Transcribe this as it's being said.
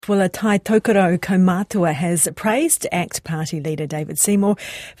Well, a Tai Tokerau kaumātua has praised ACT Party leader David Seymour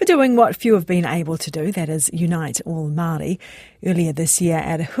for doing what few have been able to do, that is, unite all Māori. Earlier this year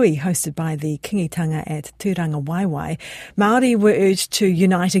at a hui hosted by the Kiingitanga at Tūrangawaewae, Māori were urged to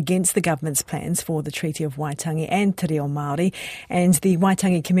unite against the government's plans for the Treaty of Waitangi and Te Reo Māori, and the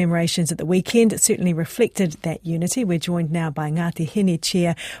Waitangi commemorations at the weekend certainly reflected that unity. We're joined now by Ngāti Hine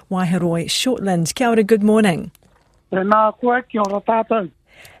Chair Waihoroi Shortland. Kia ora, good morning.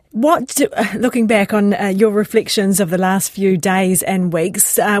 Looking back on your reflections of the last few days and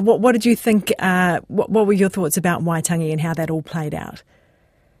weeks, what did you think, what were your thoughts about Waitangi and how that all played out?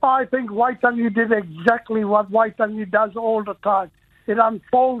 I think Waitangi did exactly what Waitangi does all the time. It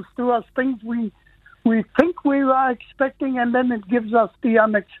unfolds to us things we think we are expecting, and then it gives us the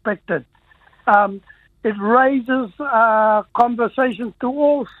unexpected. It raises conversations to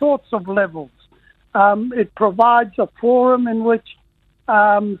all sorts of levels. It provides a forum in which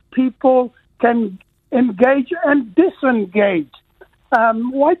people can engage and disengage.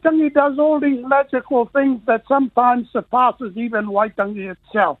 Waitangi does all these magical things that sometimes surpasses even Waitangi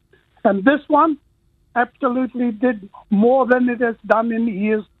itself. And this one absolutely did more than it has done in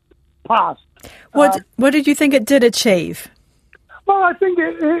years past. What did you think it did achieve? Well, I think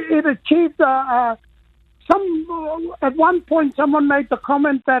it achieved at one point someone made the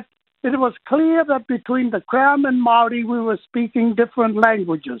comment that it was clear that between the Crown and Māori, we were speaking different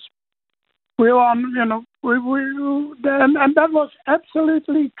languages. We were on, and that was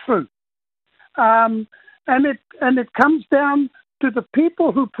absolutely true. And it comes down to the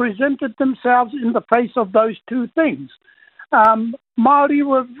people who presented themselves in the face of those two things. Māori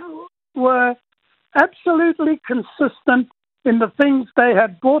were absolutely consistent in the things they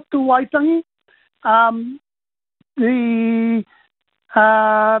had brought to Waitangi.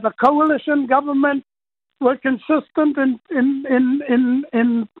 The coalition government were consistent in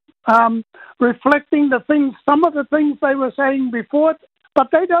reflecting the things, some of the things they were saying before, but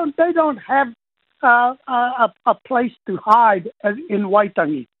they don't have a place to hide in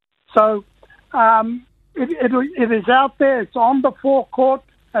Waitangi. So it is out there. It's on the forecourt,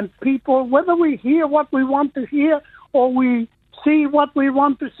 and people, whether we hear what we want to hear, or we see what we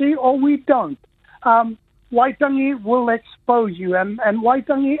want to see, or we don't. Waitangi will expose you, and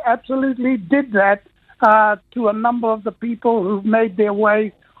Waitangi absolutely did that to a number of the people who made their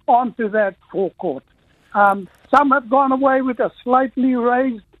way onto that forecourt. Some have gone away with a slightly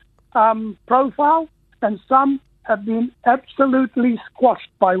raised profile, and some have been absolutely squashed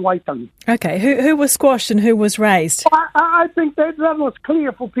by Waitangi. Okay, who was squashed and who was raised? I think that was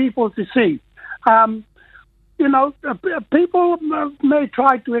clear for people to see. People may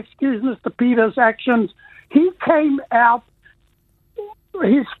try to excuse Mr. Peters' actions. He came out,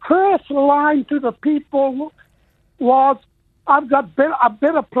 his first line to the people was, I've got a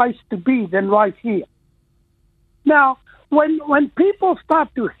better place to be than right here. Now, when people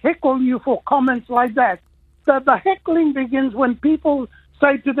start to heckle you for comments like that, the heckling begins when people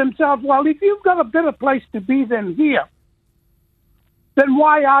say to themselves, well, if you've got a better place to be than here, then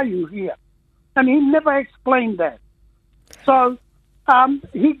why are you here? And he never explained that. So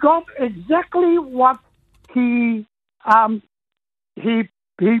he got exactly what he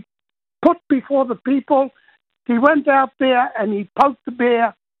put before the people. He went out there and he poked the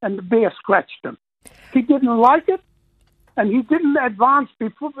bear, and the bear scratched him. He didn't like it, and he didn't advance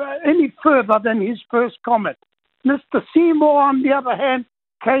any further than his first comment. Mr. Seymour, on the other hand,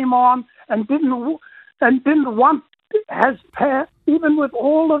 came on and didn't want, even with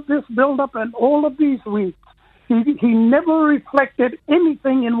all of this build-up and all of these weeks, he never reflected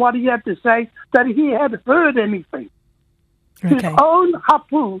anything in what he had to say that he had heard anything. Okay. His own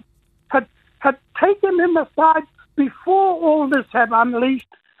hapu had taken him aside before all this had unleashed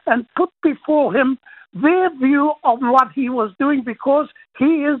and put before him their view of what he was doing, because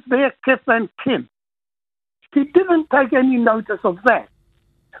he is their kith and kin. He didn't take any notice of that.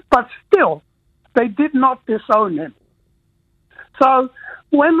 But still, they did not disown him. So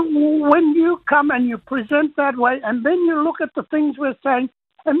when you come and you present that way, and then you look at the things we're saying,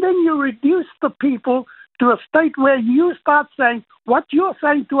 and then you reduce the people to a state where you start saying what you're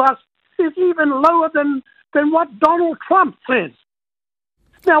saying to us is even lower than what Donald Trump says.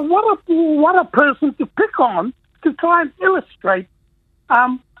 Now, what a person to pick on to try and illustrate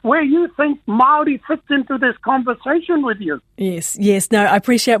where you think Māori fits into this conversation with you. Yes. No, I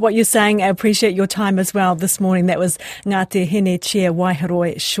appreciate what you're saying. I appreciate your time as well this morning. That was Ngāti Hine Chair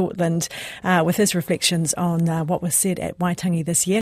Waihoroi Shortland with his reflections on what was said at Waitangi this year.